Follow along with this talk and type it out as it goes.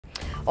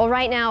Well,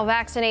 right now,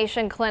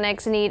 vaccination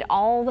clinics need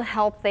all the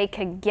help they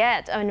could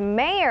get. And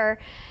Mayor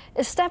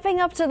is stepping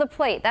up to the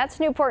plate.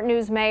 That's Newport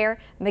News Mayor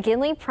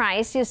McKinley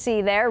Price. You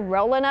see there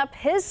rolling up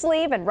his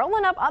sleeve and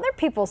rolling up other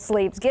people's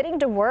sleeves, getting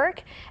to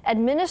work,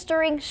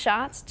 administering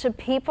shots to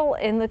people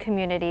in the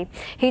community.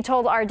 He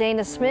told our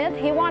Dana Smith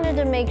he wanted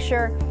to make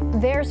sure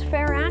there's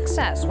fair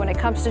access when it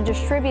comes to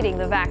distributing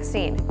the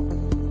vaccine.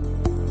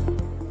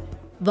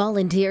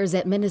 Volunteers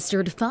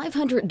administered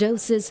 500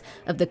 doses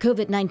of the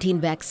COVID-19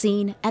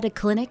 vaccine at a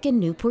clinic in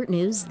Newport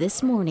News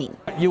this morning.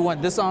 You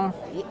want this on?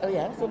 Oh,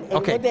 yeah.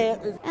 Okay.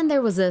 And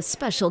there was a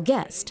special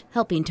guest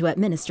helping to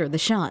administer the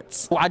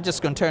shots. Well, I'm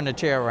just going to turn the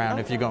chair around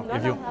if you're going.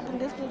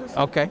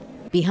 Okay.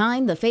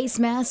 Behind the face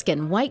mask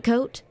and white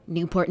coat,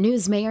 Newport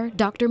News Mayor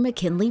Dr.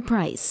 McKinley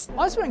Price.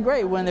 Well, it's been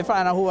great when they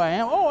find out who I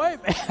am. Oh,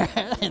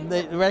 and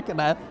they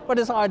recognize. But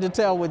it's hard to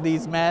tell with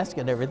these masks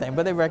and everything,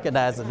 but they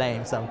recognize the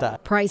name sometimes.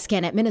 Price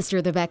can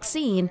administer the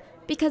vaccine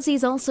because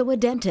he's also a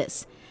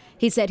dentist.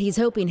 He said he's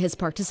hoping his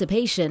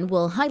participation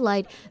will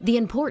highlight the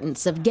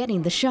importance of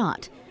getting the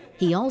shot.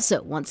 He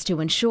also wants to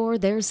ensure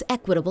there's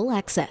equitable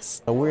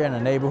access. We're in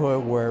a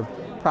neighborhood where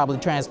probably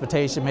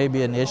transportation may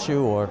be an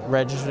issue or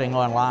registering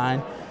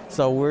online.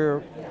 So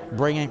we're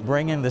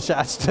bringing the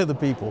shots to the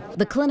people.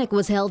 The clinic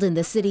was held in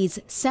the city's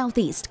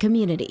southeast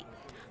community.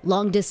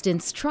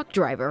 Long-distance truck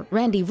driver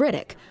Randy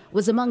Riddick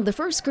was among the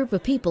first group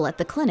of people at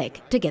the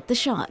clinic to get the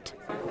shot.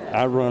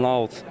 I run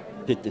all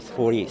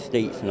 48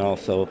 states and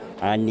also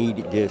I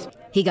needed this.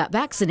 He got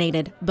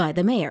vaccinated by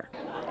the mayor.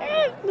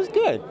 It was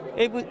good.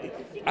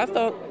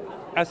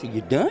 I said, you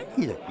done?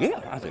 He said,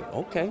 yeah. I said,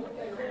 okay.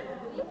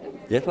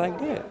 Just like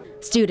that.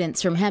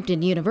 Students from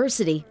Hampton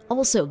University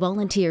also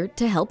volunteered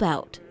to help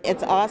out.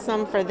 It's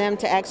awesome for them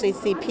to actually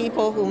see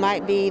people who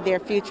might be their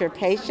future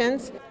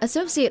patients.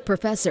 Associate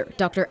Professor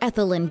Dr.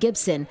 Ethelyn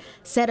Gibson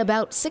said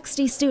about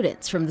 60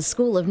 students from the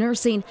School of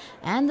Nursing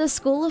and the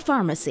School of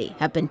Pharmacy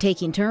have been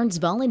taking turns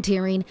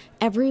volunteering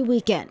every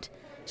weekend.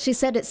 She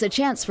said it's a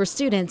chance for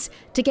students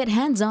to get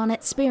hands-on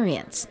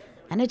experience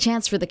and a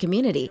chance for the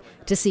community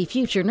to see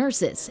future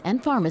nurses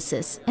and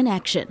pharmacists in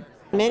action.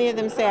 Many of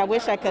them say, I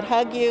wish I could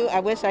hug you,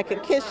 I wish I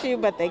could kiss you,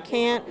 but they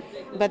can't.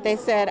 But they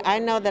said, I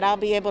know that I'll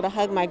be able to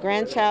hug my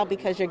grandchild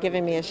because you're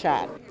giving me a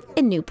shot.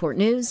 In Newport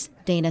News,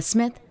 Dana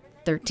Smith,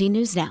 13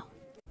 News Now.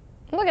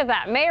 Look at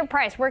that, Mayor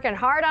Price working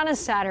hard on a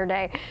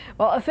Saturday.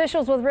 Well,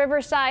 officials with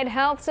Riverside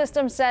Health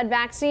System said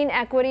vaccine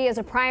equity is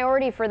a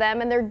priority for them,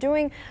 and they're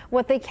doing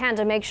what they can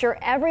to make sure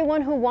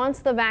everyone who wants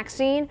the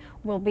vaccine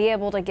will be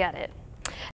able to get it.